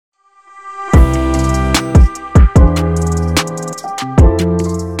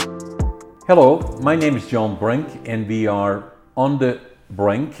Hello, my name is John Brink, and we are on the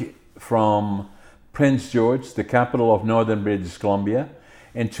brink from Prince George, the capital of northern British Columbia.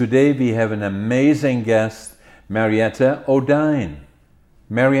 And today we have an amazing guest, Marietta O'Dine.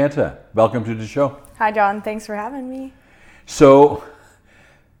 Marietta, welcome to the show. Hi, John. Thanks for having me. So,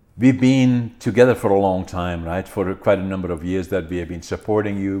 we've been together for a long time, right? For quite a number of years that we have been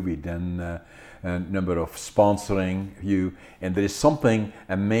supporting you. We've done a number of sponsoring you. And there is something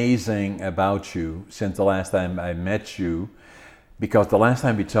amazing about you since the last time I met you. Because the last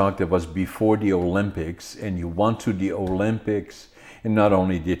time we talked, it was before the Olympics, and you went to the Olympics. And not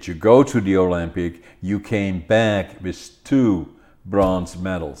only did you go to the Olympic, you came back with 2 bronze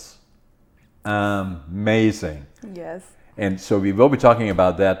medals. Amazing. Yes. And so we will be talking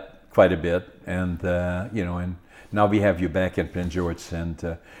about that quite a bit, and and now we have you back in Prince George,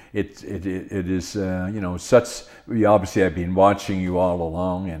 and it is such. We obviously have been watching you all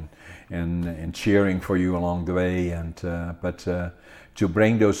along and cheering for you along the way, but to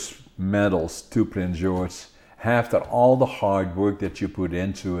bring those medals to Prince George after all the hard work that you put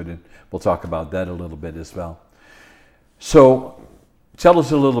into it, and we'll talk about that a little bit as well. So, tell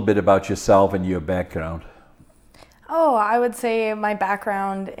us a little bit about yourself and your background. Oh, I would say my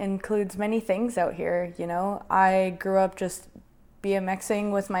background includes many things out here. I grew up just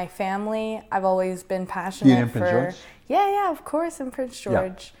BMXing with my family. I've always been passionate You in Prince George? Yeah, of course, in Prince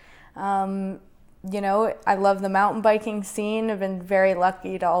George. Yeah. I love the mountain biking scene. I've been very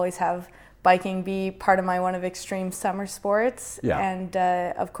lucky to always have biking be part of one of extreme summer sports. Yeah. And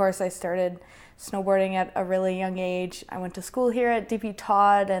of course, I started snowboarding at a really young age. I went to school here at DP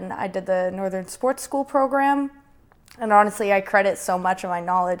Todd, and I did the Northern Sports School program. And honestly, I credit so much of my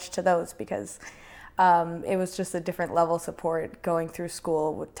knowledge to those because it was just a different level of support going through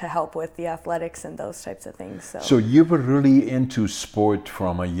school to help with the athletics and those types of things. So you were really into sport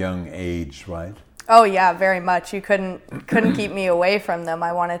from a young age, right? Oh yeah, very much. You couldn't keep me away from them.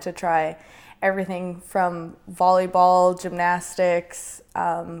 I wanted to try everything from volleyball, gymnastics.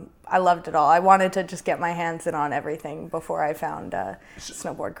 I loved it all. I wanted to just get my hands in on everything before I found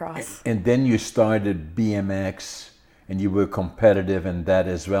snowboard cross. And then you started BMX, and you were competitive in that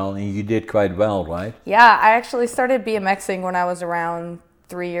as well, and you did quite well, right? Yeah, I actually started BMXing when I was around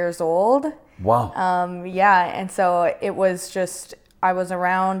 3 years old. Wow. And so it was just, I was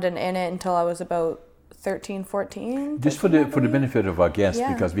around and in it until I was about 13, 14. Just for the benefit of our guests,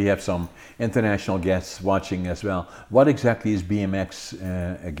 Yeah. because we have some international guests watching as well. What exactly is BMX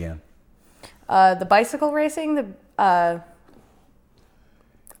again? The bicycle racing,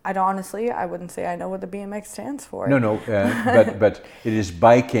 I wouldn't say I know what the BMX stands for. No, but it is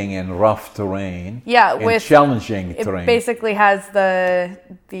biking in rough terrain. Yeah, and with challenging terrain. It basically has the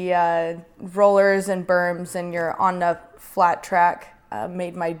rollers and berms, and you're on a flat track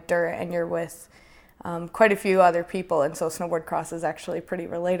made by dirt, and you're with quite a few other people, and so snowboard cross is actually pretty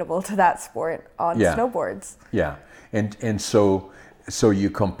relatable to that sport on snowboards. Yeah, and so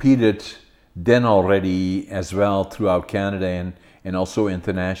you competed then already as well throughout Canada and also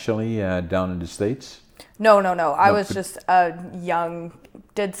internationally down in the States? No. I was just young.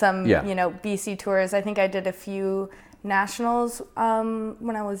 Did some, BC tours. I think I did a few nationals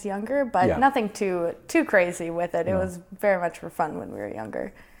when I was younger, but nothing too crazy with it. It was very much for fun when we were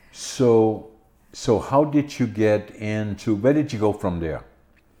younger. So how did you get into? Where did you go from there?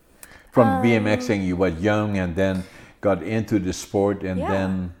 From BMXing, you were young and then got into the sport, and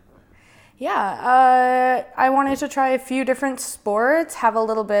then. Yeah, I wanted to try a few different sports, have a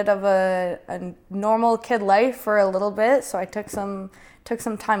little bit of a normal kid life for a little bit. So I took some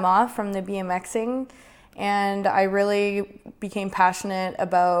time off from the BMXing, and I really became passionate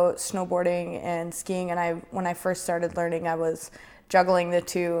about snowboarding and skiing. And when I first started learning, I was juggling the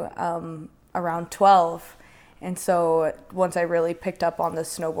two around 12. And so once I really picked up on the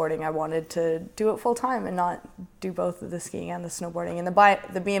snowboarding, I wanted to do it full time and not do both of the skiing and the snowboarding. And the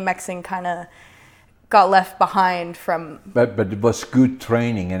BMXing kind of got left behind from. But it was good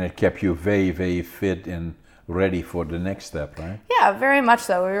training, and it kept you very, very fit and ready for the next step, right? Yeah, very much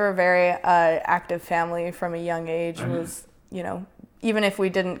so. We were a very active family from a young age. It was, even if we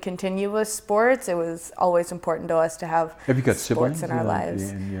didn't continue with sports, it was always important to us to have you got sports siblings in our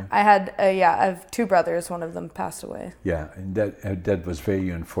lives. Yeah. I have 2 brothers. One of them passed away. Yeah, and that was very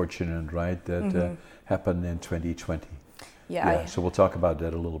unfortunate, right? That happened in 2020. Yeah. So we'll talk about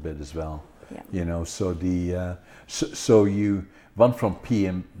that a little bit as well. Yeah. So you went from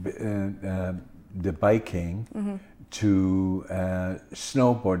the biking to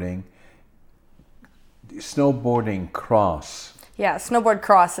snowboarding. Snowboarding cross. Yeah, snowboard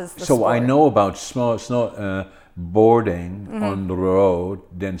cross is the sport. I know about boarding on the road,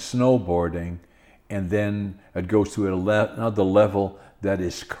 then snowboarding, and then it goes to another level that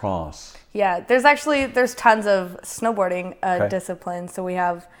is cross. Yeah, there's tons of snowboarding disciplines. So we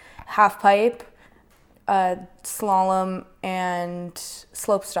have half pipe, slalom, and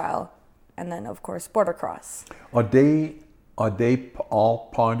slopestyle, and then of course border cross. Are they all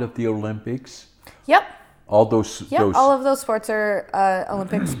part of the Olympics? Yep. All those. Yep. All of those sports are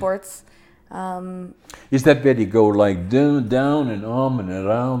Olympic sports. Is that where you go like down and and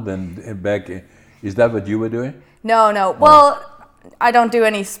around and back? Is that what you were doing? No. Well, I don't do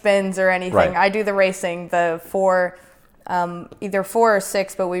any spins or anything. Right. I do the racing, the four, either 4 or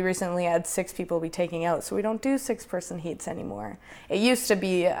 6, but we recently had 6 people be taking out, so we don't do 6-person heats anymore. It used to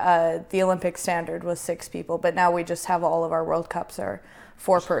be the Olympic standard was 6 people, but now we just have all of our World Cups are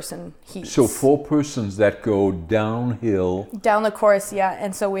 4-person heats. So 4 persons that go downhill. Down the course, yeah.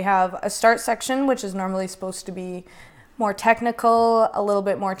 And so we have a start section, which is normally supposed to be more technical, a little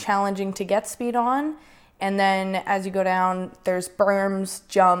bit more challenging to get speed on. And then as you go down, there's berms,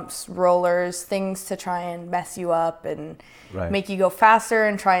 jumps, rollers, things to try and mess you up and make you go faster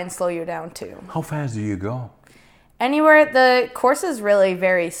and try and slow you down too. How fast do you go? Anywhere, the courses really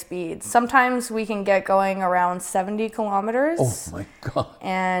vary speed. Sometimes we can get going around 70 kilometers. Oh my God.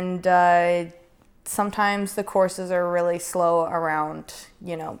 And sometimes the courses are really slow around,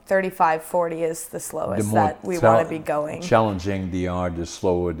 35, 40 is the slowest that we want to be going. Challenging they are, the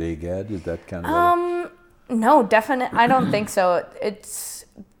slower they get. Is that kind of No, definitely. I don't think so. It's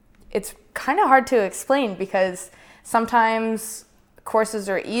kind of hard to explain because sometimes courses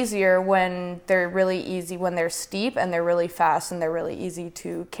are easier when they're really easy, when they're steep and they're really fast and they're really easy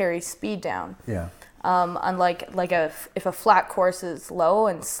to carry speed down. Yeah. Unlike if a flat course is low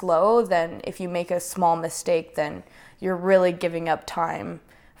and slow, then if you make a small mistake, then you're really giving up time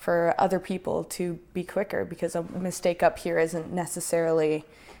for other people to be quicker because a mistake up here isn't necessarily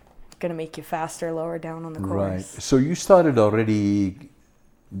going to make you faster lower down on the course. Right. So you started already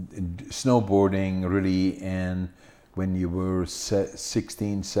snowboarding really when you were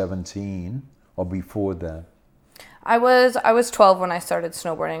 16, 17 or before that? I was 12 when I started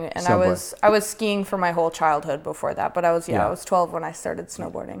snowboarding, and I was skiing for my whole childhood before that. But I was 12 when I started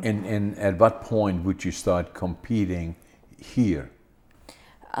snowboarding. And at what point would you start competing here?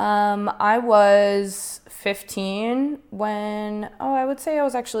 I was 15 I would say I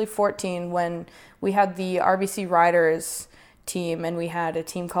was actually 14 when we had the RBC Riders team, and we had a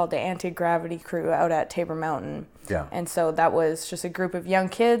team called the Anti-Gravity Crew out at Tabor Mountain. Yeah. And so that was just a group of young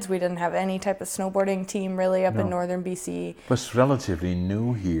kids. We didn't have any type of snowboarding team really up in northern BC. It was relatively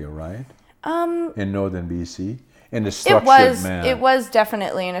new here, right? In northern BC, in a structured manner. It was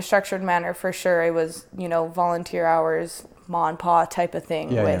definitely in a structured manner for sure. It was, volunteer hours, ma and pa type of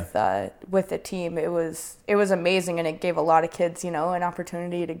thing with the team. It was amazing, and it gave a lot of kids, an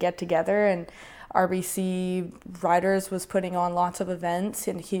opportunity to get together. And RBC Riders was putting on lots of events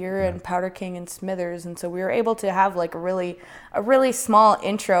in here and Powder King and Smithers, and so we were able to have like a really small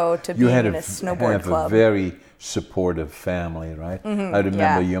intro to being in a snowboard club. You have a very supportive family, right? Mm-hmm, I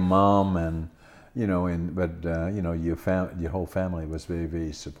remember your mom and your whole family was very,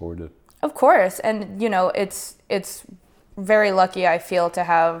 very supportive. Of course, and it's very lucky I feel to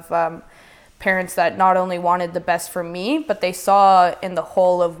have parents that not only wanted the best for me, but they saw in the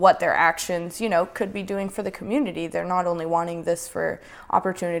whole of what their actions, could be doing for the community. They're not only wanting this for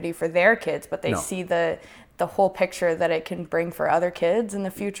opportunity for their kids, but they see the whole picture that it can bring for other kids in the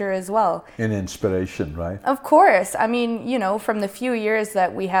future as well. And inspiration, right? Of course. I mean, from the few years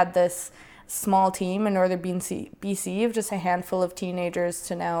that we had this small team in northern BC of just a handful of teenagers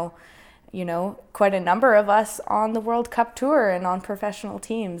to now, quite a number of us on the World Cup tour and on professional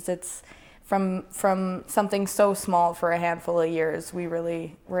teams. It's from something so small for a handful of years, we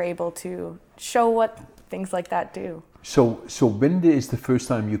really were able to show what things like that do. So when is the first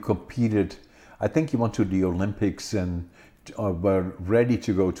time you competed? I think you went to the Olympics and were ready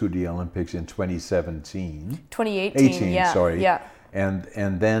to go to the Olympics in 2017. 2018, yeah. Sorry. Yeah.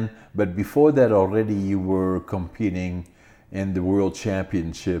 And then, but before that already you were competing in the World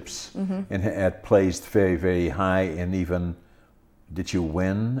Championships and had placed very, very high, and even did you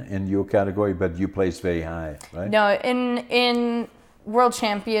win in your category? But you placed very high, right? No, in World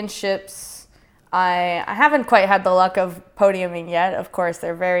Championships, I haven't quite had the luck of podiuming yet. Of course,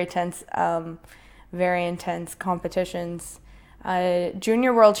 they're very intense competitions.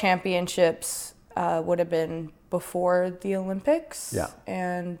 Junior World Championships would have been before the Olympics. Yeah.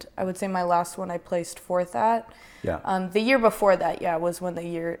 And I would say my last one I placed 4th at. Yeah. The year before that, was when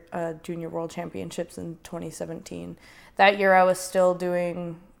the Junior World Championships in 2017. That year I was still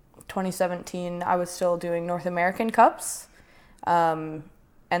doing 2017, I was still doing North American Cups. And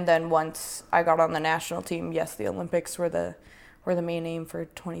then once I got on the national team, yes, the Olympics were the main aim for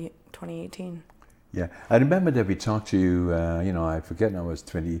 2018. Yeah, I remember that we talked to you, I forget now, it was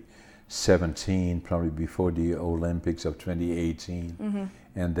 2017, probably before the Olympics of 2018. Mm-hmm.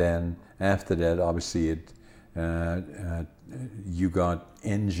 And then after that, obviously, you got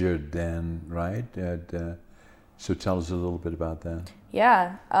injured then, right? So tell us a little bit about that.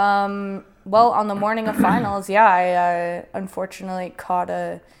 Yeah. Well, on the morning of finals, I unfortunately caught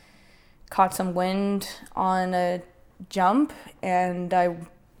some wind on a jump, and I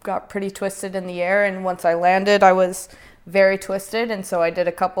got pretty twisted in the air. And once I landed, I was very twisted, and so I did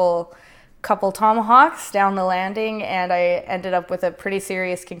a couple tomahawks down the landing, and I ended up with a pretty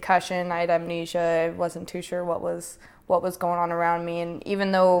serious concussion. I had amnesia. I wasn't too sure what was going on around me, and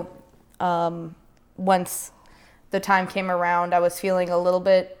even though once the time came around, I was feeling a little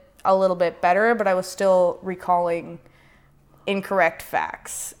bit better, but I was still recalling incorrect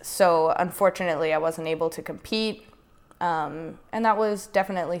facts. So unfortunately, I wasn't able to compete, and that was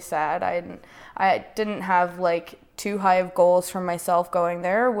definitely sad. I didn't have like too high of goals for myself going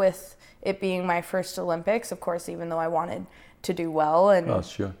there, with it being my first Olympics, of course, even though I wanted to do well and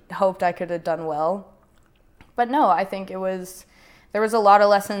hoped I could have done well. But no, I think there was a lot of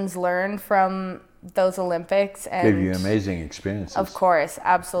lessons learned from those Olympics, and gave you amazing experiences. Of course,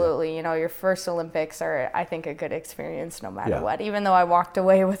 absolutely. Yeah. Your first Olympics are, I think, a good experience no matter what. Even though I walked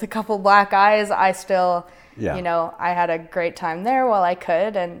away with a couple black eyes, I still, I had a great time there while I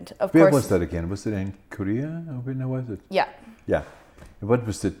could. And of course, where was that again? Was it in Korea? Or where was it? Yeah. Yeah. What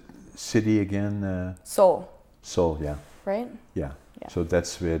was the city again? Seoul. Seoul, yeah. Right? Yeah. So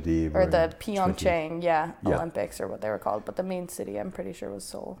that's where the Pyeongchang, Olympics, or what they were called. But the main city, I'm pretty sure, was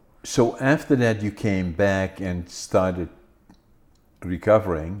Seoul. So after that, you came back and started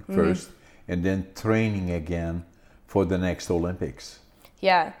recovering first, and then training again for the next Olympics.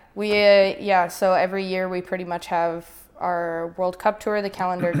 Yeah, so every year we pretty much have our World Cup tour. The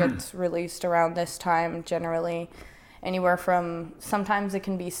calendar gets released around this time, generally anywhere from, sometimes it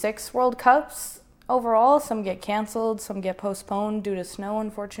can be 6 World Cups overall. Some get canceled, some get postponed due to snow,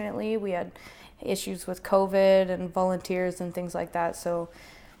 unfortunately. We had issues with COVID and volunteers and things like that, so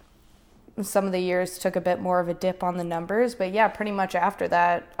some of the years took a bit more of a dip on the numbers. But yeah, pretty much after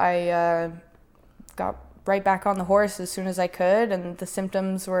that, I got right back on the horse as soon as I could, and the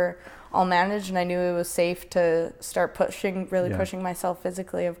symptoms were all managed, and I knew it was safe to start pushing myself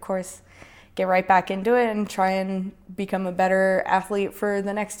physically, of course, get right back into it and try and become a better athlete for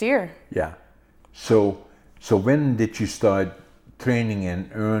the next year. Yeah. So when did you start training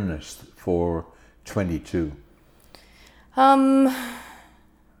in earnest for 22?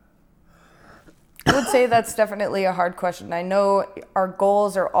 I would say that's definitely a hard question. I know our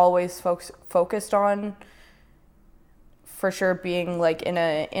goals are always focused on, for sure, being like in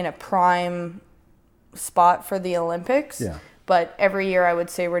a prime spot for the Olympics. Yeah. But every year I would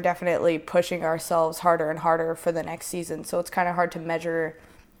say we're definitely pushing ourselves harder and harder for the next season. So it's kind of hard to measure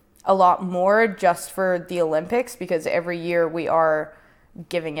a lot more just for the Olympics, because every year we are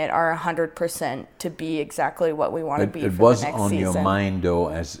giving it our 100% to be exactly what we want to be for the next season. It was on your mind, though,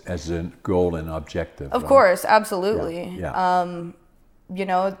 as a goal and objective. Of course, absolutely. Yeah.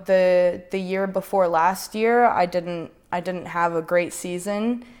 The year before last year, I didn't have a great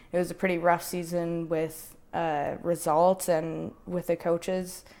season. It was a pretty rough season with results and with the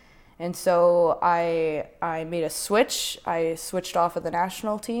coaches. And so I made a switch. I switched off of the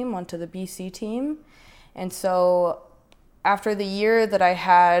national team onto the BC team. And so after the year that I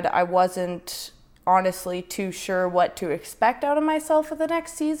had, I wasn't honestly too sure what to expect out of myself for the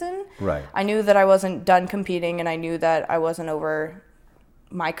next season. Right. I knew that I wasn't done competing, and I knew that I wasn't over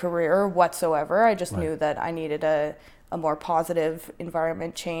my career whatsoever. I just knew that I needed a more positive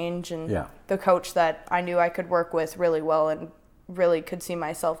environment change, and the coach that I knew I could work with really well and really could see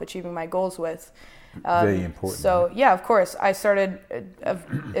myself achieving my goals with. Very important. So yeah, of course, I started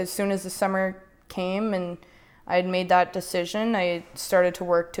as soon as the summer came and I had made that decision. I started to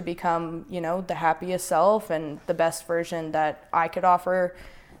work to become, the happiest self and the best version that I could offer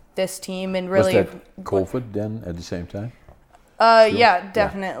this team. And really, was that COVID then at the same time? Yeah,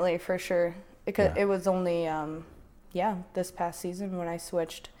 definitely, for sure. Because it was only, this past season when I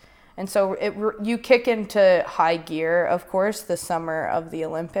switched. And so you kick into high gear, of course, the summer of the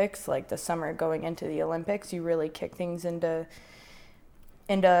Olympics, like the summer going into the Olympics, you really kick things into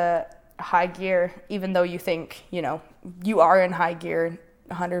high gear, even though you think, you are in high gear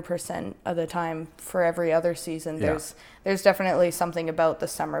 100% of the time for every other season. There's definitely something about the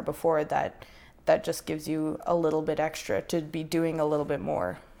summer before that just gives you a little bit extra to be doing a little bit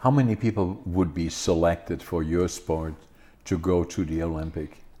more. How many people would be selected for your sport to go to the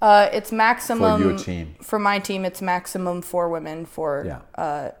Olympic? It's maximum For your team? For my team, it's maximum 4 women for.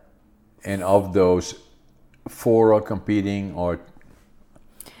 Yeah. And of those, 4 are competing, or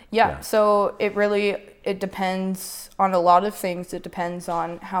Yeah, so it depends on a lot of things. It depends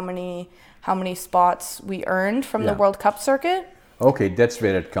on how many spots we earned from the World Cup circuit. okay, that's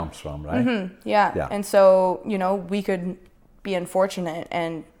where it comes from, right? Yeah. And so, we could be unfortunate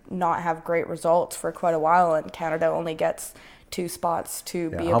and not have great results for quite a while, and Canada only gets 2 spots to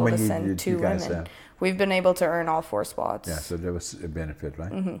be How able to many send did 2 you guys women. have? We've been able to earn all 4 spots. Yeah, so there was a benefit,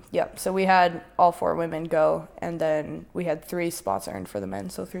 right? Yep. So we had all 4 women go, and then we had 3 spots earned for the men.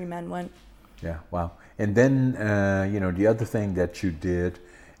 So 3 men went. Yeah, wow. And then, the other thing that you did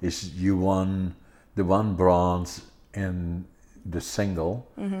is you won the 1 bronze in the single,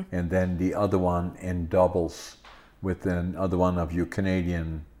 and then the other one in doubles with another one of your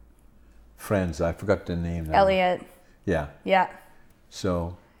Canadian friends. I forgot the name now. Elliot. Yeah. Yeah.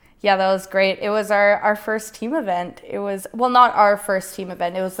 So. Yeah, that was great. It was our first team event. It was, well, not our first team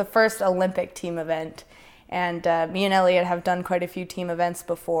event. It was the first Olympic team event. And me and Elliot have done quite a few team events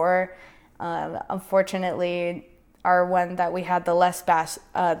before. Unfortunately, our one that we had the last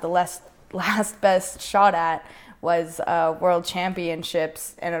best shot at was World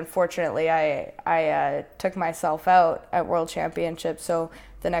Championships. And unfortunately, I took myself out at World Championships. So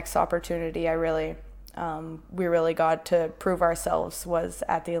the next opportunity we really got to prove ourselves was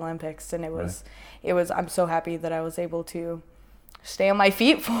at the Olympics, and it was I'm so happy that I was able to stay on my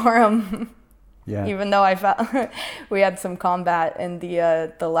feet for them. Yeah. Even though I felt we had some combat in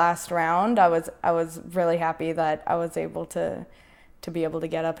the last round, I was really happy that I was able to be able to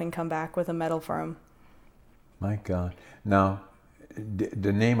get up and come back with a medal for him. My God! Now,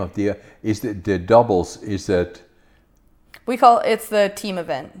 the name of the doubles is that. It's the team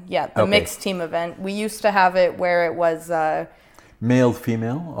event. Yeah, the mixed team event. We used to have it where it was male,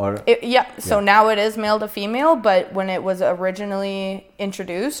 female, or so now it is male to female, but when it was originally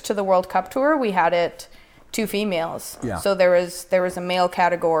introduced to the World Cup Tour, we had it 2 females. Yeah. So there was a male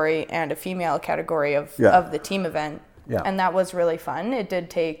category and a female category of the team event. Yeah. And that was really fun. It did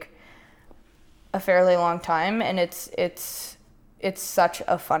take a fairly long time, and it's such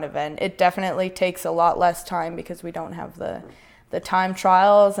a fun event. It definitely takes a lot less time because we don't have the time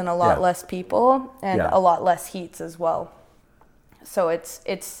trials and a lot less people and a lot less heats as well. So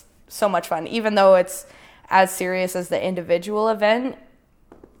it's so much fun. Even though it's as serious as the individual event,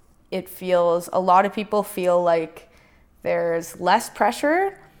 a lot of people feel like there's less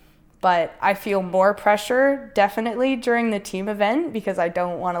pressure, but I feel more pressure definitely during the team event because I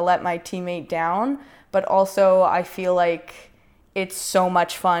don't want to let my teammate down, but also I feel like it's so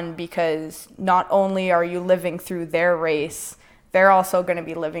much fun because not only are you living through their race, they're also going to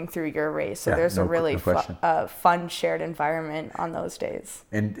be living through your race. So there's a really fun shared environment on those days.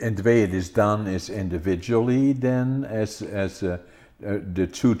 And the way it is done is individually then as the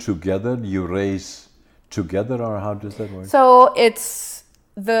 2 together, you race together, or how does that work? So it's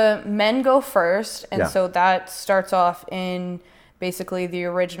the men go first, and so that starts off in basically the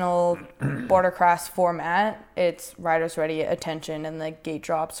original Bordercross format. It's riders ready, attention, and the gate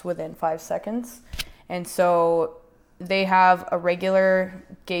drops within 5 seconds. And so they have a regular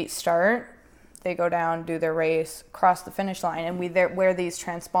gate start. They go down, do their race, cross the finish line, and we wear these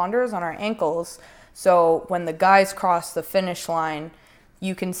transponders on our ankles. So when the guys cross the finish line,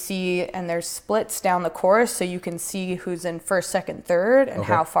 you can see, and there's splits down the course, so you can see who's in first, second, third, and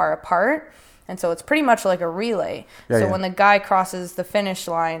how far apart. And so it's pretty much like a relay. When the guy crosses the finish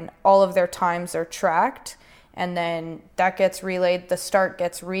line, all of their times are tracked, and then that gets relayed, the start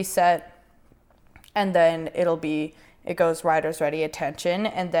gets reset, and then it goes riders ready, attention,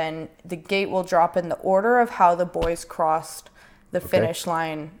 and then the gate will drop in the order of how the boys crossed the finish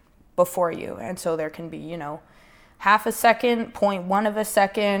line before you. And so there can be, half a second, 0.1 of a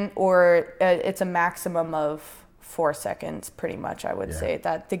second, or it's a maximum of 4 seconds, pretty much. I would say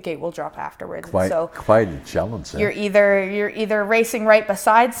that the gate will drop afterwards. Quite a challenge. You're either racing right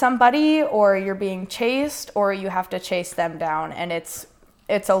beside somebody, or you're being chased, or you have to chase them down, and it's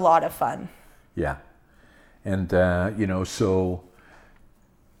a lot of fun. Yeah, and so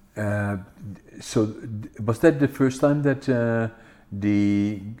was that the first time that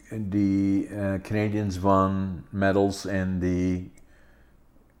the Canadians won medals in the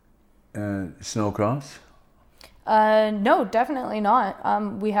snowcross? No, definitely not.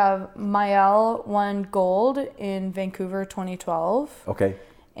 We have Maëlle won gold in Vancouver 2012. Okay.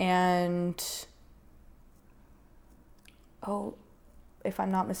 And, if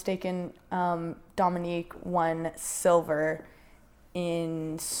I'm not mistaken, Dominique won silver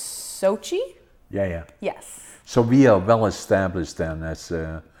in Sochi. Yeah. Yes. So we are well established then as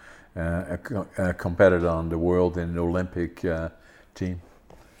a competitor on the world in the Olympic team.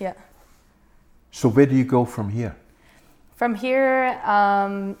 Yeah. So where do you go from here? From here,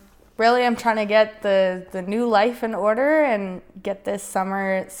 really, I'm trying to get the new life in order and get this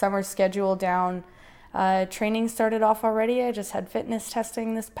summer schedule down. Training started off already. I just had fitness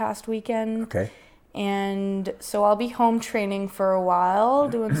testing this past weekend. Okay. And so I'll be home training for a while,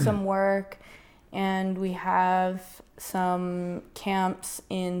 doing some work. And we have some camps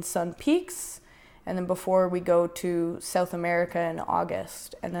in Sun Peaks. And then before we go to South America in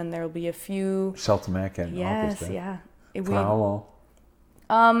August. And then there'll be a few... South America in August? Yes, yeah. For how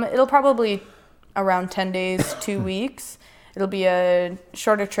long? It'll probably around 10 days, 2 weeks. It'll be a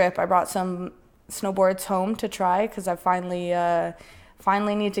shorter trip. I brought some snowboards home to try because I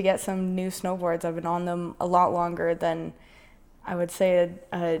finally need to get some new snowboards. I've been on them a lot longer than I would say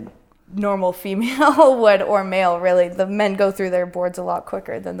a normal female would, or male really. The men go through their boards a lot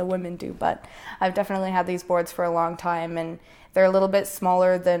quicker than the women do, but I've definitely had these boards for a long time, and they're a little bit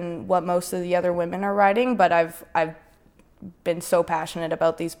smaller than what most of the other women are riding, but I've been so passionate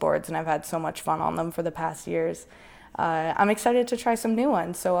about these boards and I've had so much fun on them for the past years. I'm excited to try some new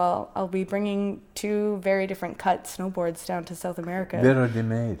ones, so I'll be bringing 2 very different cut snowboards down to South America. Where are they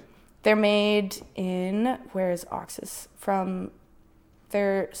made? They're made in, where is Oxus?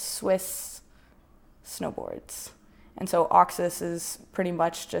 They're Swiss snowboards. And so Oxus is pretty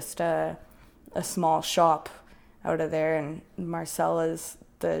much just a small shop out of there, and Marcel is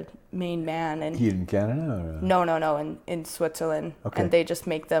the main man. And here in Canada? Or? No, in Switzerland. Okay. And they just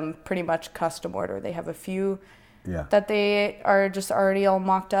make them pretty much custom order. They have a few Yeah. that they are just already all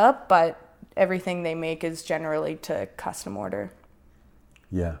mocked up, but everything they make is generally to custom order.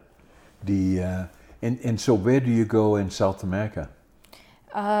 Yeah. And so where do you go in South America?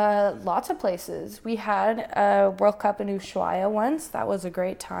 Lots of places. We had a World Cup in Ushuaia once. That was a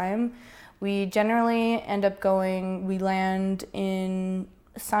great time. We generally end up we land in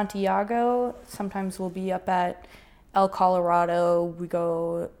Santiago. Sometimes we'll be up at El Colorado. We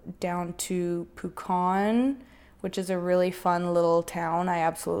go down to Pucón, which is a really fun little town. I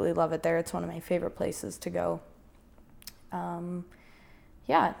absolutely love it there. It's one of my favorite places to go.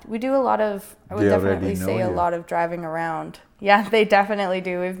 Yeah, we do a lot of, I would definitely say a lot of driving around. Yeah, they definitely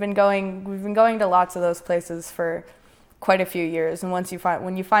do. We've been going to lots of those places for quite a few years. And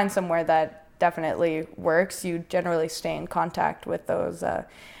when you find somewhere that definitely works, you generally stay in contact with those,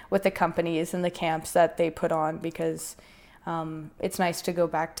 with the companies and the camps that they put on, because it's nice to go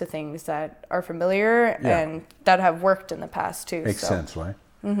back to things that are familiar and that have worked in the past too. Makes sense, right?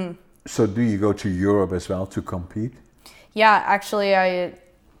 Mm-hmm. So do you go to Europe as well to compete? Yeah, actually, I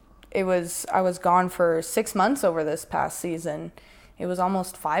was gone for 6 months over this past season. It was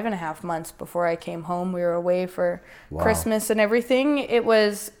almost 5.5 months before I came home. We were away for Christmas and everything. It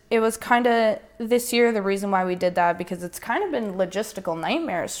was kind of this year, the reason why we did that, because it's kind of been logistical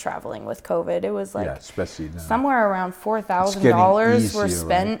nightmares traveling with COVID. It was like especially now. Somewhere around $4,000 were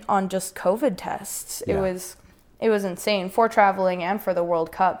spent on just COVID tests. Yeah. It was insane for traveling and for the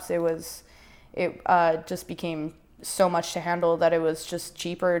World Cups. It just became so much to handle that it was just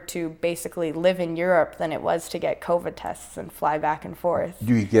cheaper to basically live in Europe than it was to get COVID tests and fly back and forth.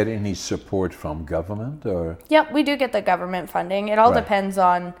 Do you get any support from government or? Yep, we do get the government funding. It all depends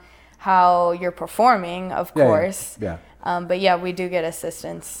on how you're performing, of course. Yeah. But yeah, we do get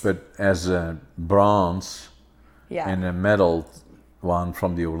assistance. But as a bronze and a medal one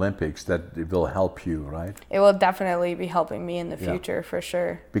from the Olympics, that it will help you, right? It will definitely be helping me in the future, for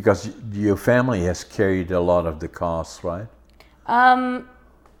sure. Because your family has carried a lot of the costs, right? I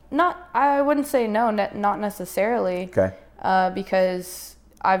wouldn't say no, not necessarily. Okay. Because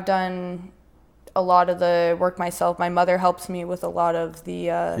I've done a lot of the work myself. My mother helps me with a lot of the...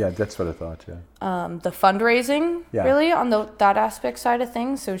 that's what I thought, the fundraising, really, on that aspect side of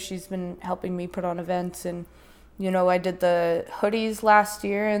things. So she's been helping me put on events, and I did the hoodies last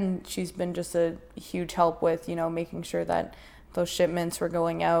year, and she's been just a huge help with, making sure that those shipments were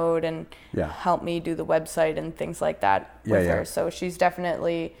going out, and helped me do the website and things like that with her. So she's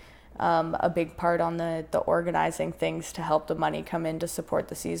definitely a big part on the organizing things to help the money come in to support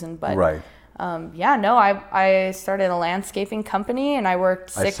the season. But I started a landscaping company, and I worked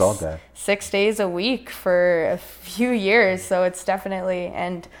 6 days a week for a few years. So it's definitely,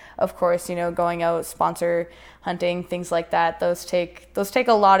 and of course, going out, sponsor hunting, things like that, those take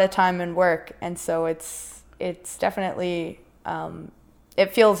a lot of time and work. And so it's definitely,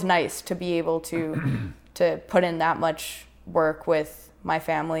 it feels nice to be able to put in that much work with my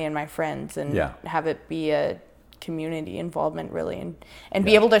family and my friends, and have it be a community involvement really, and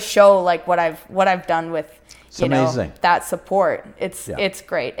be able to show like what I've done with amazing. That support. It's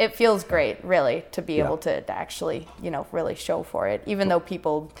great. It feels great really to be Yeah. able to actually really show for it, even though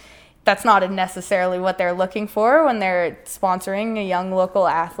people, that's not necessarily what they're looking for when they're sponsoring a young local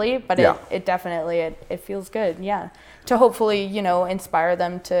athlete, but Yeah. it definitely it feels good, to hopefully inspire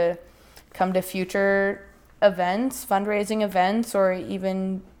them to come to future events, fundraising events, or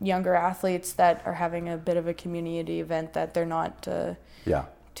even younger athletes that are having a bit of a community event that they're not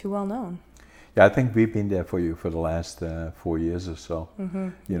too well known. Yeah, I think we've been there for you for the last 4 years or so. Mm-hmm.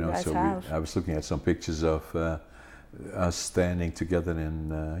 You guys have. I was looking at some pictures of us standing together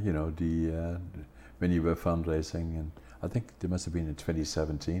in when you were fundraising, and I think there must have been in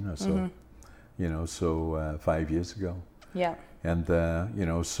 2017 or so. Mm-hmm. 5 years ago. Yeah. And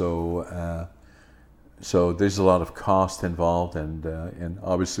so there's a lot of cost involved, and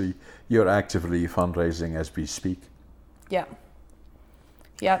obviously you're actively fundraising as we speak. Yeah.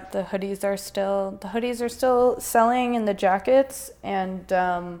 Yeah, the hoodies are still selling, and the jackets, and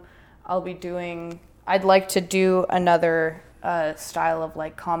I'd like to do another style of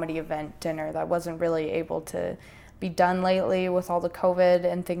like comedy event dinner that wasn't really able to be done lately with all the COVID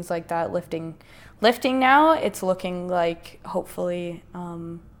and things like that. Lifting now, it's looking like hopefully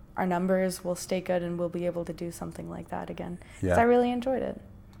our numbers will stay good and we'll be able to do something like that again. Because I really enjoyed it.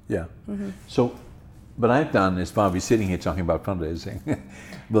 Yeah. Mm-hmm. So what I've done is, while we're sitting here talking about fundraising,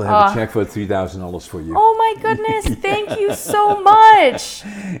 we'll have a check for $3,000 for you. Oh my goodness! Thank you so much.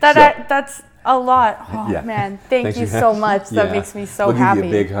 That's a lot. Oh man, thank you so much. That makes me so happy. We'll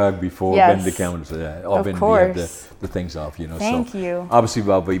give you a big hug before when the cameras or when we have the things off. Thank you. Obviously,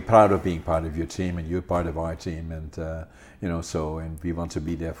 we'll be proud of being part of your team, and you're part of our team, and and we want to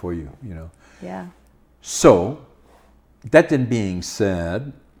be there for you. Yeah. So, that then being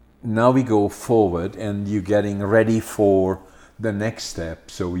said, now we go forward, and you're getting ready for the next step.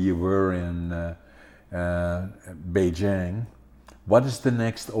 So you were in Beijing. What is the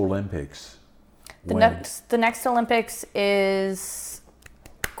next Olympics? The next Olympics is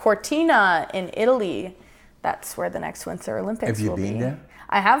Cortina in Italy. That's where the next Winter Olympics will be. Have you been there?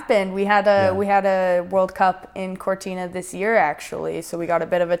 I have been. We had a World Cup in Cortina this year, actually, so we got a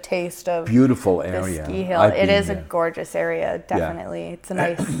bit of a taste of beautiful area. The ski hill. It is a gorgeous area, definitely. Yeah. It's a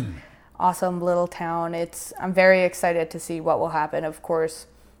nice, awesome little town. I'm very excited to see what will happen. Of course,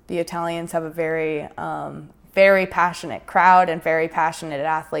 the Italians have a very passionate crowd and very passionate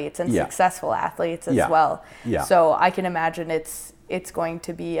athletes and successful athletes as well. Yeah. So I can imagine it's going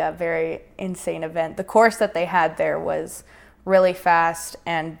to be a very insane event. The course that they had there was really fast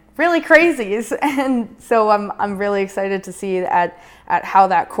and really crazy, and so I'm really excited to see at how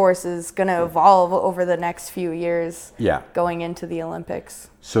that course is going to evolve over the next few years. Going into the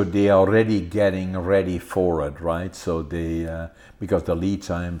Olympics. So they are already getting ready for it, right? So they because the lead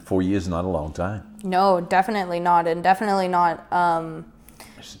time 4 years is not a long time. No, definitely not, and definitely not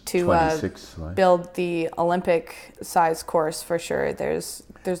to 26, right? Build the Olympic size course for sure. There's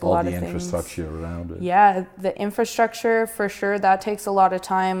a lot of things. All the infrastructure around it. Yeah, the infrastructure for sure, that takes a lot of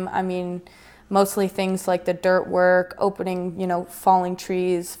time. I mean, mostly things like the dirt work, opening, falling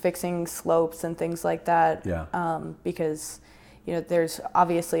trees, fixing slopes and things like that. Yeah. Because there's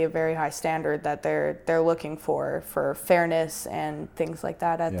obviously a very high standard that they're looking for fairness and things like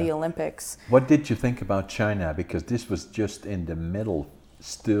that at the Olympics. What did you think about China? Because this was just in the middle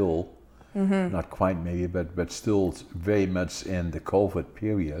still. Mm-hmm. Not quite maybe, but still very much in the COVID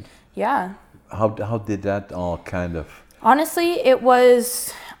period. Yeah. How did that all kind of... Honestly,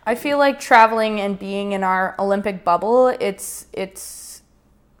 I feel like traveling and being in our Olympic bubble, it's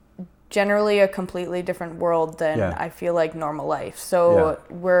generally a completely different world than I feel like normal life. So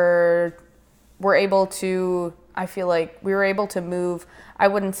we're able to, I feel like we were able to move, I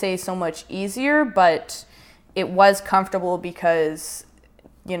wouldn't say so much easier, but it was comfortable because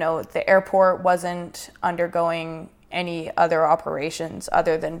the airport wasn't undergoing any other operations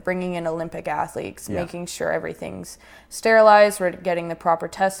other than bringing in Olympic athletes, making sure everything's sterilized, we're getting the proper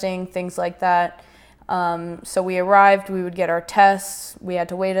testing, things like that. So we arrived, we would get our tests. We had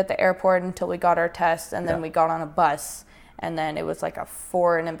to wait at the airport until we got our tests, and then we got on a bus. And then it was like a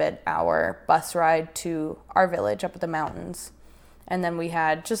 4 and a bit hour bus ride to our village up at the mountains. And then we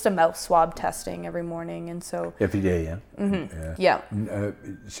had just a mouth swab testing every morning, and so every day, yeah. Mm-hmm. Yeah.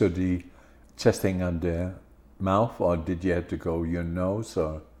 So the testing on the mouth, or did you have to go your nose,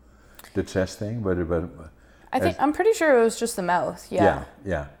 or the testing? I'm pretty sure it was just the mouth. Yeah.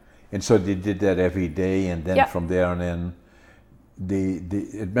 Yeah. And so they did that every day, and then from there on in,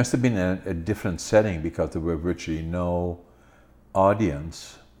 it must have been a different setting because there were virtually no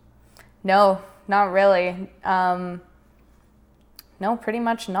audience. No, not really. No, pretty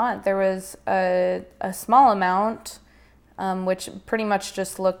much not. There was a small amount, which pretty much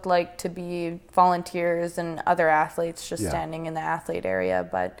just looked like to be volunteers and other athletes just standing in the athlete area.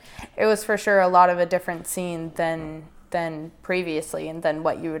 But it was for sure a lot of a different scene than previously and than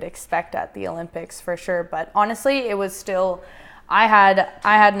what you would expect at the Olympics for sure. But honestly, it was still, I had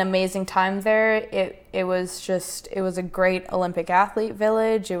an amazing time there. It was a great Olympic athlete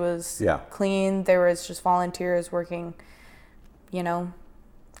village. It was clean. There was just volunteers working,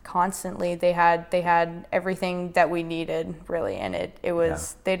 constantly. They had everything that we needed really, and it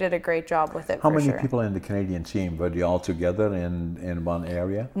was they did a great job with it. How many people in the Canadian team? Were they all together in one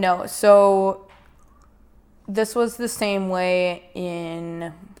area? No, so this was the same way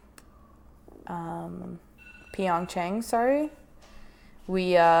in Pyeongchang.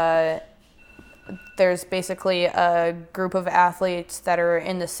 We there's basically a group of athletes that are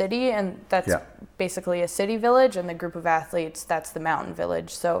in the city, and that's basically a city village, and the group of athletes, that's the mountain village.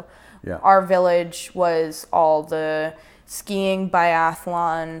 So our village was all the skiing,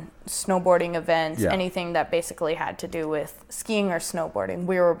 biathlon, snowboarding events, anything that basically had to do with skiing or snowboarding.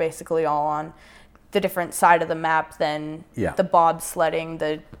 We were basically all on the different side of the map than the bobsledding,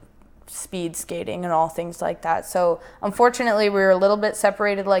 the speed skating, and all things like that. So unfortunately, we were a little bit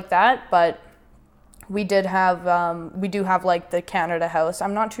separated like that, but we do have like the Canada House.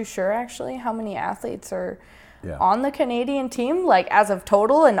 I'm not too sure actually how many athletes are on the Canadian team, like as of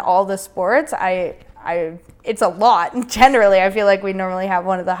total in all the sports. It's a lot. Generally, I feel like we normally have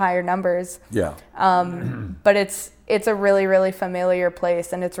one of the higher numbers. But it's a really, really familiar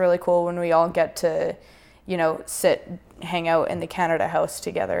place, and it's really cool when we all get to, hang out in the Canada House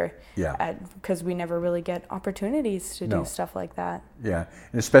together. Because we never really get opportunities to do stuff like that. And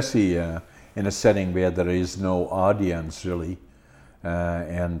especially in a setting where there is no audience really,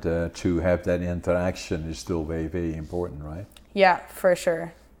 and to have that interaction is still very, very important, right? Yeah, for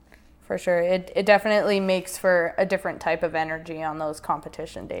sure. For sure. It definitely makes for a different type of energy on those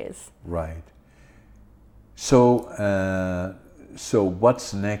competition days. Right. So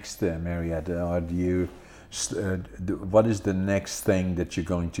what's next, Mariette? What is the next thing that you're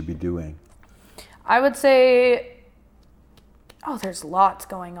going to be doing? I would say, there's lots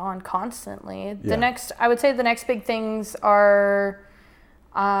going on constantly. I would say the next big things are,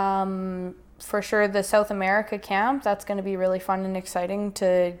 for sure, the South America camp. That's going to be really fun and exciting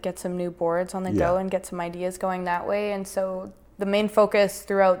to get some new boards on the go and get some ideas going that way. And so the main focus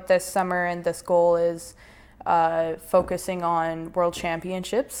throughout this summer and this goal is focusing on World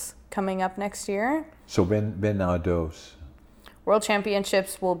Championships coming up next year. So when are those? World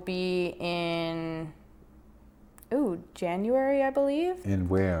Championships will be in January, I believe. In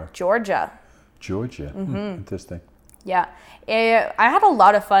where? Georgia. Georgia. Interesting. Yeah, I had a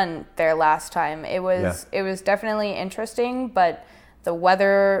lot of fun there last time. It was definitely interesting, but the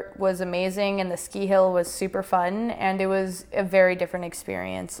weather was amazing and the ski hill was super fun, and it was a very different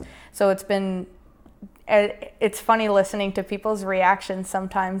experience. So it's funny listening to people's reactions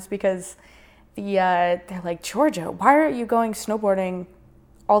sometimes, because they're like, Georgia, why are you going snowboarding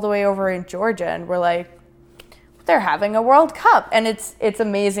all the way over in Georgia? And we're like, they're having a World Cup. And it's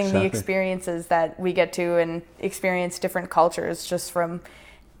amazing the experiences that we get to and experience different cultures just from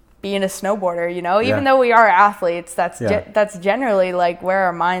being a snowboarder, even though we are athletes, that's generally like where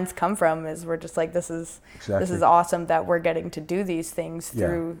our minds come from, is we're just like, this is awesome that we're getting to do these things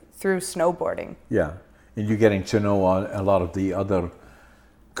through snowboarding. Yeah. And you're getting to know a lot of the other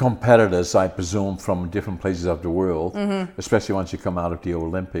competitors, I presume, from different places of the world, especially once you come out of the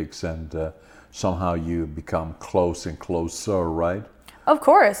Olympics, and somehow you become close and closer, right? Of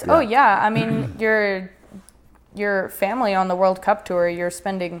course. Yeah. Oh yeah. I mean, your family on the World Cup tour, you're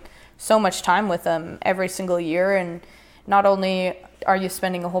spending so much time with them every single year, and not only are you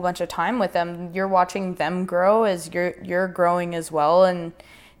spending a whole bunch of time with them, you're watching them grow as you're growing as well. And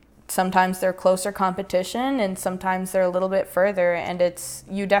sometimes they're closer competition, and sometimes they're a little bit further, and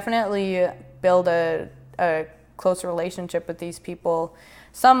you definitely build a close relationship with these people.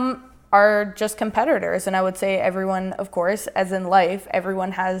 Some are just competitors, and I would say everyone, of course, as in life,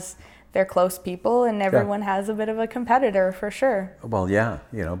 everyone has their close people, and everyone has a bit of a competitor for sure. Well,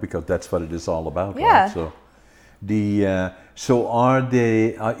 because that's what it is all about. Yeah. Right? So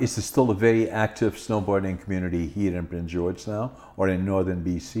is there still a very active snowboarding community here in Prince George now, or in northern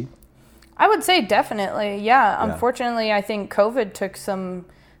BC? I would say definitely, yeah. Unfortunately, I think COVID took some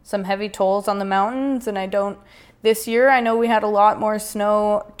heavy tolls on the mountains, and this year I know we had a lot more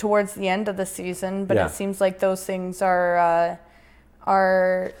snow towards the end of the season, but it seems like those things we're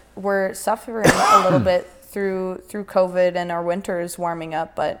suffering a little bit through COVID and our winters warming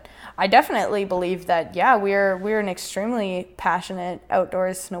up. But I definitely believe that we're an extremely passionate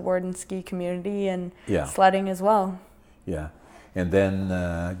outdoors snowboard and ski community, and sledding as well. Yeah, and then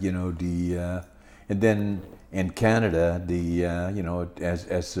and then in Canada,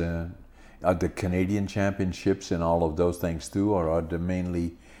 are the Canadian Championships and all of those things too, or are they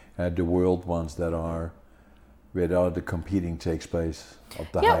mainly the world ones that are where all the competing takes place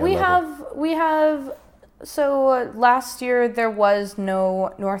at the higher level? we have. So last year there was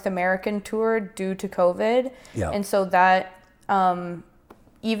no North American tour due to COVID, and so that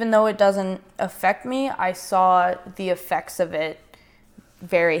even though it doesn't affect me, I saw the effects of it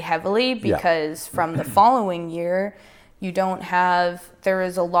very heavily, because from the following year, there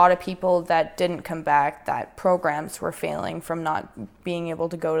is a lot of people that didn't come back, that programs were failing from not being able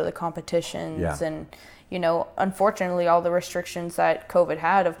to go to the competitions. And, unfortunately, all the restrictions that COVID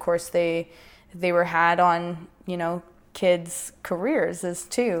had, of course, they were had on, kids' careers as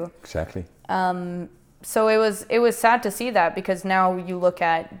too. Exactly. So it was sad to see that, because now you look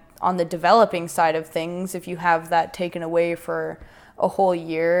at on the developing side of things, if you have that taken away for a whole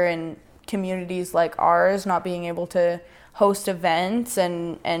year, and communities like ours not being able to host events,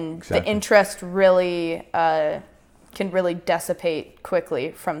 and the interest really can really dissipate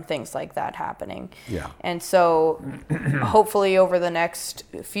quickly from things like that happening. And so hopefully over the next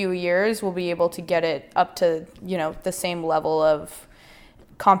few years we'll be able to get it up to the same level of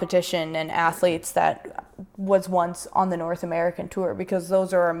competition and athletes that was once on the North American tour, because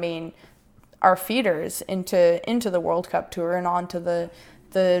those are our feeders into the World Cup tour and onto the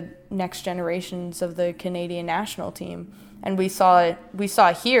next generations of the Canadian national team. And we saw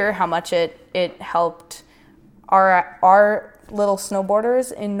here how much it helped our little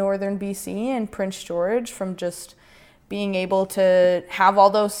snowboarders in northern BC and Prince George, from just being able to have all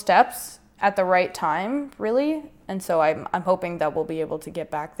those steps at the right time, really. And so I'm hoping that we'll be able to get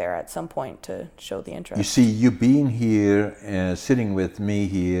back there at some point to show the interest. You see, you being here, sitting with me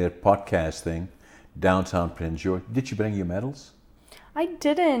here, podcasting, downtown Prince George, did you bring your medals? I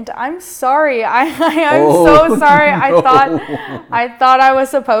didn't. I'm sorry. I'm so sorry. No. I thought I was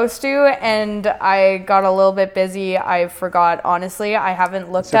supposed to, and I got a little bit busy. I forgot. Honestly, I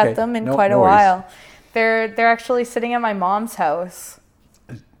haven't looked at them in quite a while. They're actually sitting at my mom's house.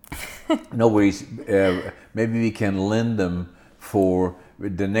 No worries. Maybe we can lend them for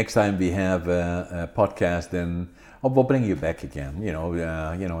the next time we have a podcast, and we'll bring you back again.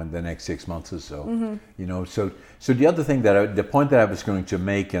 In the next 6 months or so. Mm-hmm. So the other thing the point that I was going to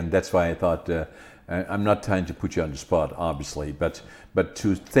make, and that's why I thought I'm not trying to put you on the spot, obviously, but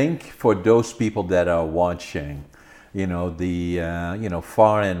to think for those people that are watching,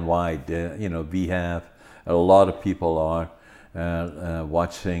 far and wide, we have a lot of people are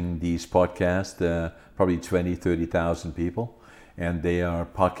watching these podcasts, probably 20, 30,000 people, and they are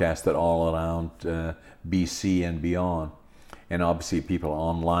podcasted all around BC and beyond. And obviously people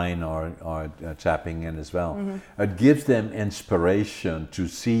online are tapping in as well. Mm-hmm. It gives them inspiration to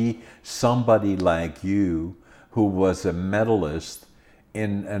see somebody like you, who was a medalist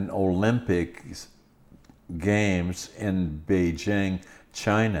in an Olympic Games in Beijing,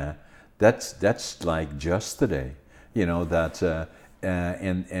 China. That's like just today.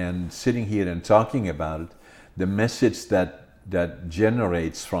 And sitting here and talking about it, the message that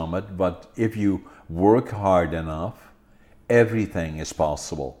generates from it. But if you work hard enough, everything is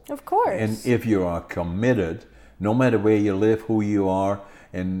possible. Of course. And if you are committed, no matter where you live, who you are,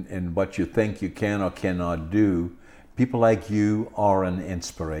 and what you think you can or cannot do, people like you are an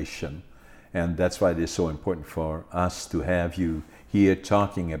inspiration. And that's why it is so important for us to have you here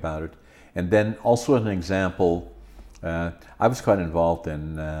talking about it. And then also an example, I was quite involved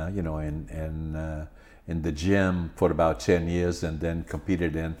in the gym for about 10 years, and then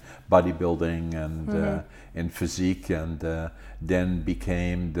competed in bodybuilding and in physique, and then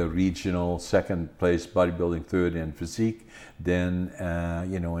became the regional second place bodybuilding, third in physique, then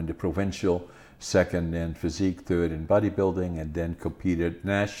in the provincial second in physique, third in bodybuilding, and then competed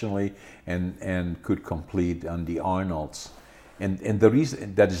nationally and could complete on the Arnolds. And the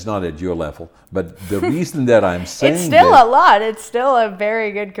reason that is not at your level, but the reason that I'm saying it's still a lot. It's still a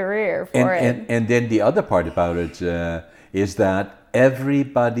very good career for it. And then the other part about it is that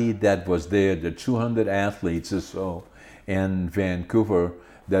everybody that was there, the 200 athletes or so in Vancouver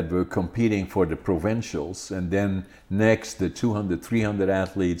that were competing for the provincials, and then next the 200, 300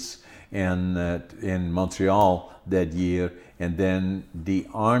 athletes in Montreal that year, and then the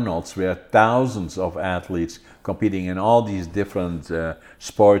Arnolds, where thousands of athletes competing in all these different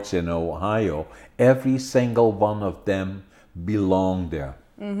sports in Ohio, every single one of them belonged there.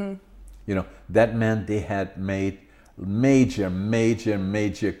 Mm-hmm. that meant they had made major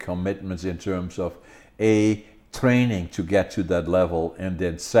commitments in terms of training to get to that level, and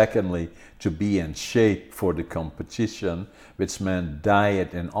then secondly, to be in shape for the competition, which meant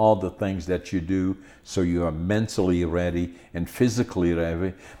diet and all the things that you do so you are mentally ready and physically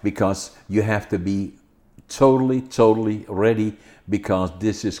ready, because you have to be totally ready, because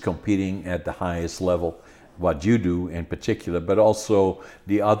this is competing at the highest level, what you do in particular, but also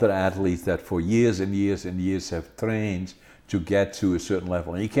the other athletes that for years and years have trained to get to a certain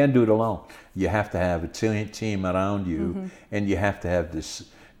level. And you can't do it alone. You have to have a team around you, and you have to have this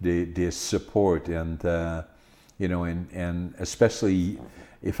support, and and especially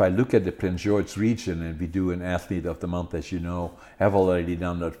if I look at the Prince George region, and we do an Athlete of the Month, as you know, have already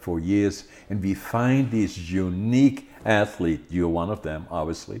done that for years, and we find these unique athletes. You're one of them,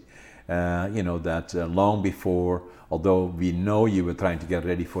 obviously. That long before, although we know you were trying to get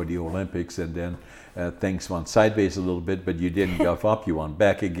ready for the Olympics, and then things went sideways a little bit, but you didn't give up. You went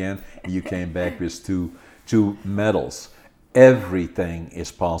back again. And you came back with two medals. Everything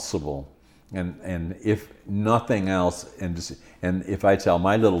is possible, and if nothing else, and if I tell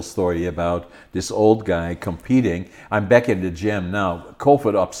my little story about this old guy competing, I'm back in the gym now.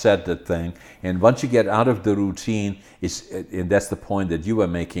 COVID upset that thing, and once you get out of the routine, and that's the point that you were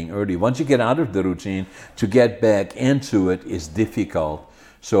making earlier. Once you get out of the routine, to get back into it is difficult.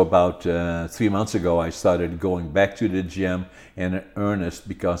 So about 3 months ago, I started going back to the gym in earnest,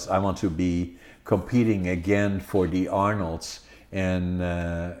 because I want to be competing again for the Arnolds in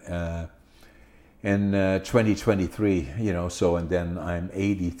 2023. So, and then I'm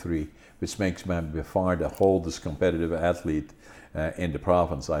 83, which makes me by far the oldest competitive athlete in the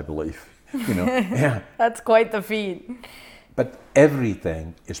province, I believe. Yeah. That's quite the feat. But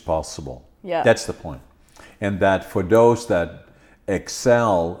everything is possible. Yeah. That's the point. And that for those that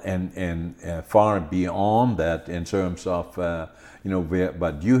excel and far beyond that in terms of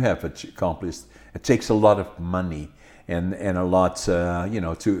what you have accomplished, it takes a lot of money and a lot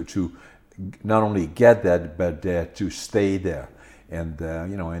to not only get that, but to stay there. And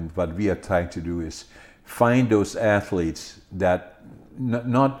and what we are trying to do is find those athletes that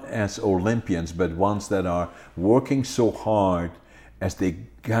not as Olympians, but ones that are working so hard as they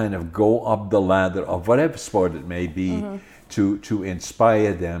kind of go up the ladder of whatever sport it may be, to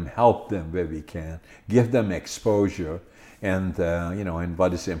inspire them, help them where we can, give them exposure, and and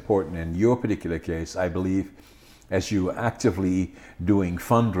what is important in your particular case, I believe, as you actively doing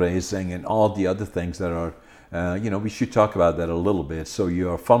fundraising and all the other things that are, we should talk about that a little bit. So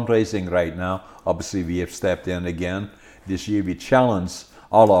you're fundraising right now. Obviously, we have stepped in again this year. We challenge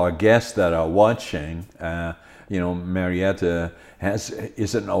all our guests that are watching. Marietta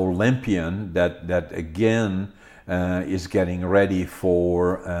is an Olympian that again is getting ready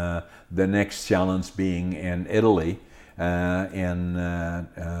for the next challenge, being in Italy in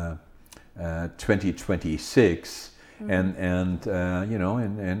 2026. And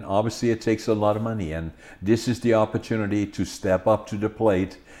obviously it takes a lot of money, and this is the opportunity to step up to the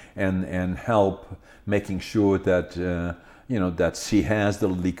plate and help making sure that that she has the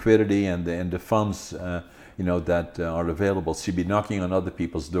liquidity and the funds that are available. She'll be knocking on other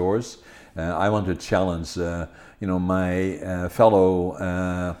people's doors. I want to challenge my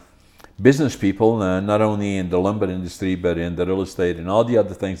fellow business people, not only in the lumber industry, but in the real estate and all the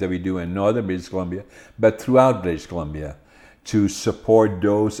other things that we do in northern British Columbia, but throughout British Columbia, to support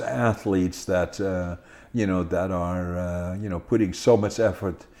those athletes that that are putting so much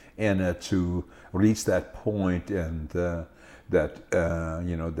effort in it to reach that point, and that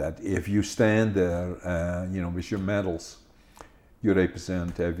if you stand there, with your medals, you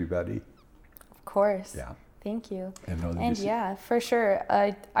represent everybody. Of course. Yeah. Thank you. And yeah, for sure.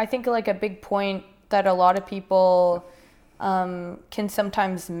 I think like a big point that a lot of people can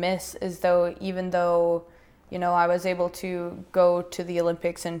sometimes miss is even though I was able to go to the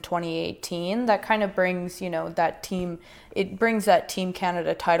Olympics in 2018, that kind of brings that Team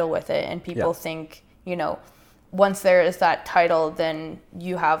Canada title with it, and people think once there is that title, then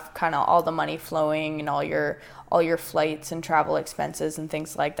you have kind of all the money flowing, and all your flights and travel expenses and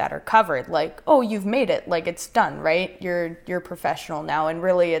things like that are covered. Like, oh, you've made it, like it's done, right? You're professional now. And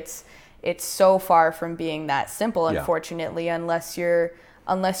really it's so far from being that simple, unfortunately, unless you're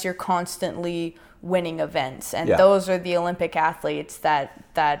constantly winning events. And those are the Olympic athletes that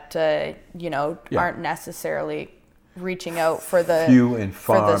aren't necessarily reaching out for the few and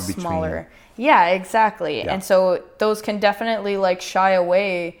far for the smaller between. Yeah, exactly. Yeah. And so those can definitely shy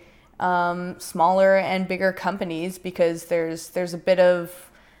away smaller and bigger companies, because there's a bit of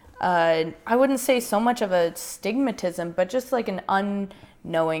I wouldn't say so much of a stigmatism, but just like an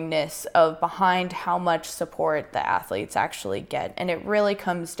unknowingness of behind how much support the athletes actually get. And it really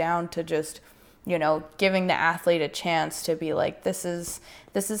comes down to just, giving the athlete a chance to be like, this is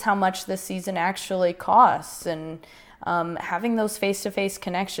how much this season actually costs, and having those face-to-face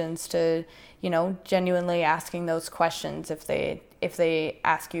connections to, genuinely asking those questions if they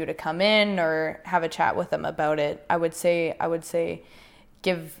ask you to come in or have a chat with them about it. I would say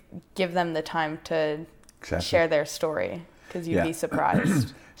give them the time to share their story, because you'd be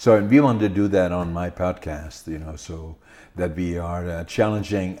surprised. So, and we want to do that on my podcast, so that we are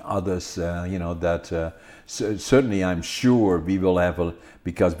challenging others, certainly I'm sure we will have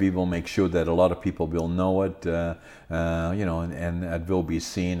because we will make sure that a lot of people will know it, and it will be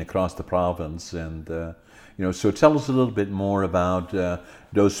seen across the province. And, so tell us a little bit more about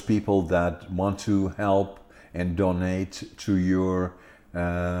those people that want to help and donate to your,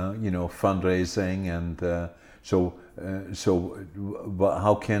 fundraising. And so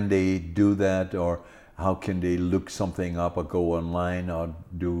how can they do that, or how can they look something up or go online or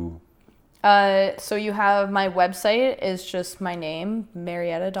do? So you have my website is just my name,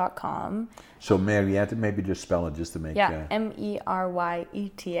 Merietta.com. So Merietta, maybe just spell it just to make... Yeah,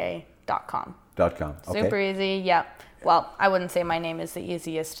 MERYETA.com. .com, okay. Super easy, yeah. Well, I wouldn't say my name is the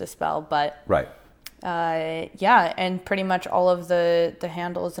easiest to spell, but... Right. And pretty much all of the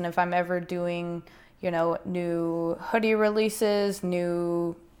handles. And if I'm ever doing, new hoodie releases,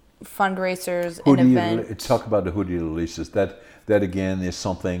 new fundraisers and events. Talk about the hoodie releases. That again is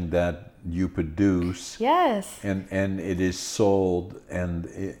something that you produce. Yes. And it is sold. And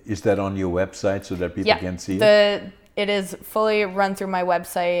is that on your website so that people can see it? It is fully run through my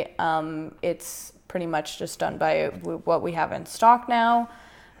website. It's pretty much just done by what we have in stock now.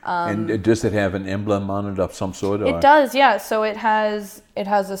 And does it have an emblem on it of some sort? It does, yeah. So it has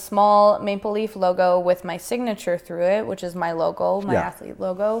a small maple leaf logo with my signature through it, which is my logo, my athlete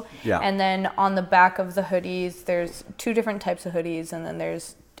logo. Yeah. And then on the back of the hoodies, there's 2 different types of hoodies, and then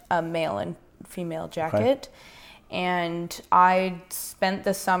there's a male and female jacket. Okay. And I spent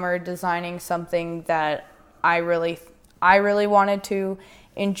the summer designing something that I really wanted to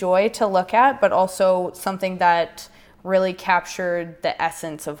enjoy to look at, but also something that really captured the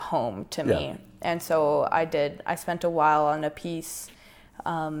essence of home to me. And so I spent a while on a piece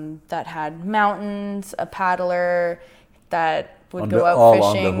that had mountains, a paddler that would go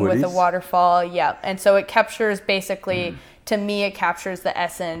out fishing with a waterfall. Yeah. And so it captures basically, to me, it captures the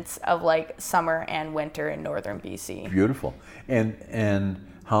essence of like summer and winter in northern BC. Beautiful. And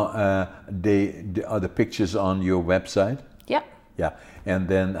how are the pictures on your website? Yeah. Yeah. And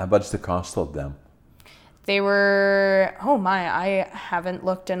then what's the cost of them? They were, I haven't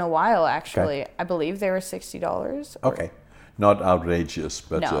looked in a while, actually. Okay. I believe they were $60. Okay. Not outrageous,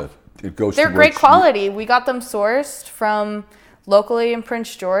 but no. It goes They're great quality. We got them sourced from locally in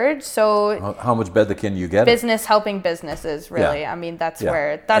Prince George, so... How much better can you get business helping businesses, really. Yeah. I mean, that's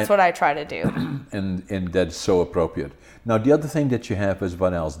what I try to do. And that's so appropriate. Now, the other thing that you have is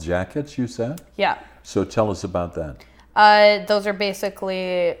what else? Jackets, you said? Yeah. So tell us about that. Those are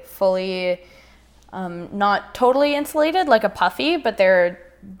basically fully... not totally insulated like a puffy, but they're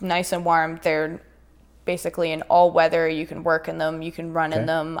nice and warm. They're basically in all weather. You can work in them. You can run in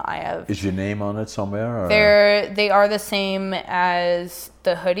them. Is your name on it somewhere? Or? They are the same as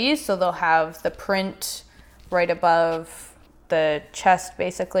the hoodies, so they'll have the print right above the chest.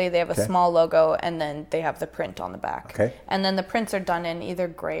 Basically, they have a small logo, and then they have the print on the back. Okay. And then the prints are done in either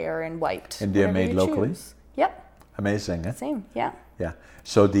gray or in white. And they're made locally. Choose. Yep. Amazing. Eh? Same. Yeah. Yeah.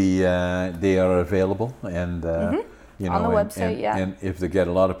 So they are available, and on the website, and if they get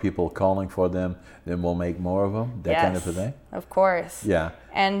a lot of people calling for them, then we'll make more of them. That kind of a thing. Of course. Yeah.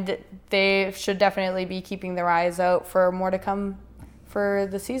 And they should definitely be keeping their eyes out for more to come for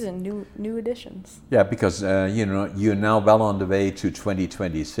the season, new additions. Yeah, because you're now well on the way to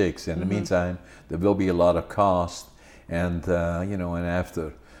 2026. In the meantime, there will be a lot of cost, and and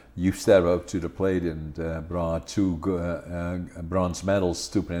after. You stepped up to the plate and brought 2 bronze medals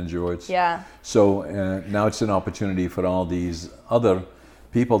to Prince George. Yeah. So now it's an opportunity for all these other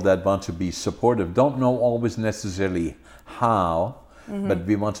people that want to be supportive. Don't know always necessarily how, but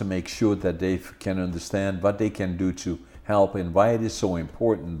we want to make sure that they can understand what they can do to help and why it is so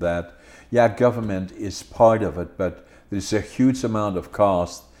important that, government is part of it, but there's a huge amount of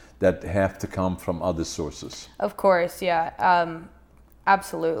cost that have to come from other sources. Of course, yeah.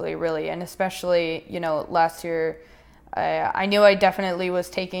 Absolutely, really. And especially, last year, I knew I definitely was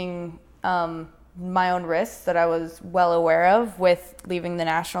taking my own risks that I was well aware of with leaving the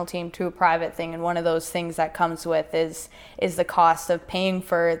national team to a private thing. And one of those things that comes with is the cost of paying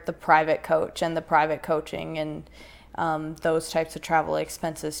for the private coach and the private coaching and those types of travel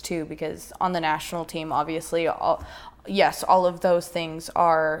expenses too, because on the national team, obviously, all of those things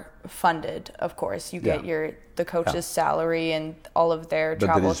are funded. Of course, you get the coach's salary and all of their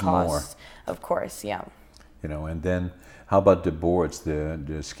travel costs. More. Of course, yeah. And then how about the boards, the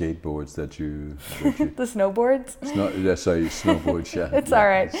skateboards that you the snowboards? Sorry, snowboards. Yeah, it's all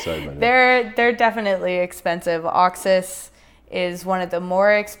right. Sorry about that. They're definitely expensive. Oxus is one of the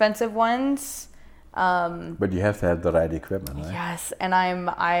more expensive ones. But you have to have the right equipment, right? Yes, and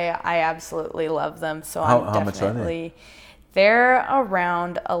I absolutely love them. So how much are they? They're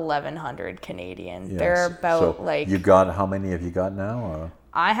around 1,100 Canadian. Yes. They're about You got how many have you got now? Or?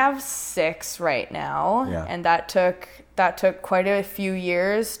 I have 6 right now, and that took quite a few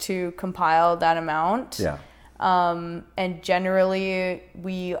years to compile that amount. Yeah. And generally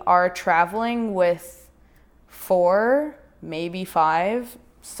we are traveling with 4, maybe 5.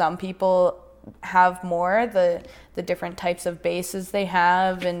 Some people have more, the different types of bases they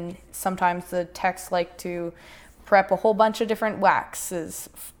have, and sometimes the techs like to prep a whole bunch of different waxes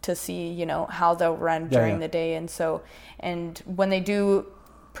to see, how they'll run during the day. And when they do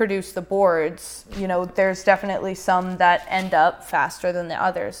produce the boards, there's definitely some that end up faster than the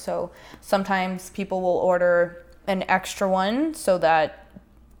others. So sometimes people will order an extra one so that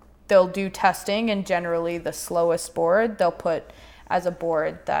they'll do testing, and generally the slowest board they'll put as a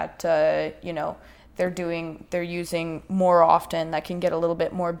board that they're using more often, that can get a little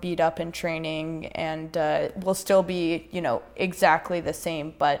bit more beat up in training, and will still be exactly the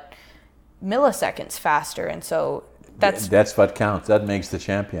same but milliseconds faster. And so that's what counts. That makes the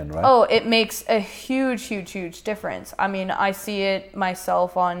champion, right? Oh, it makes a huge difference. I mean, I see it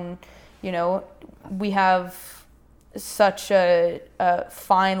myself on, we have such a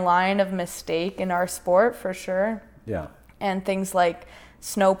fine line of mistake in our sport, for sure. Yeah. And things like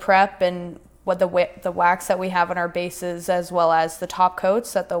snow prep and what the wax that we have on our bases, as well as the top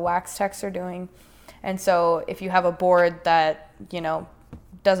coats that the wax techs are doing. And so if you have a board that,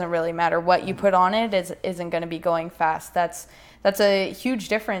 doesn't really matter what you put on it, isn't going to be going fast. That's a huge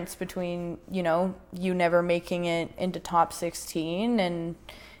difference between, you never making it into top 16 and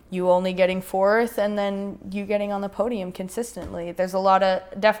you only getting 4th, and then you getting on the podium consistently. There's a lot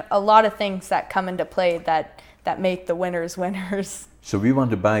of things that come into play that make the winners winners. So we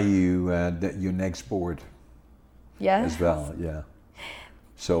want to buy you your next board. Yes. As well, yeah.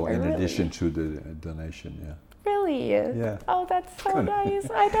 So in addition to the donation, yeah. Really? Yeah. Oh, that's so nice.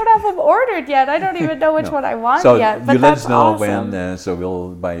 I don't have them ordered yet. I don't even know which one I want yet. So you let us know awesome. when, so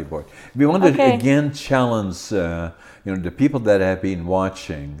we'll buy a board. We want to again challenge, the people that have been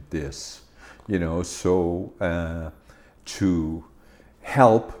watching this, to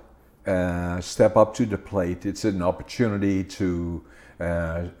help step up to the plate. It's an opportunity to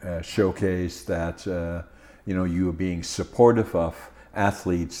showcase that, you are being supportive of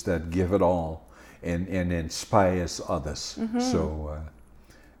athletes that give it all and inspires others. Mm-hmm. So,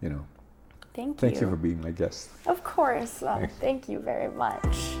 Thank you. Thank you for being my guest. Of course. Thank you very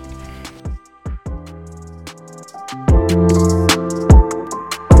much.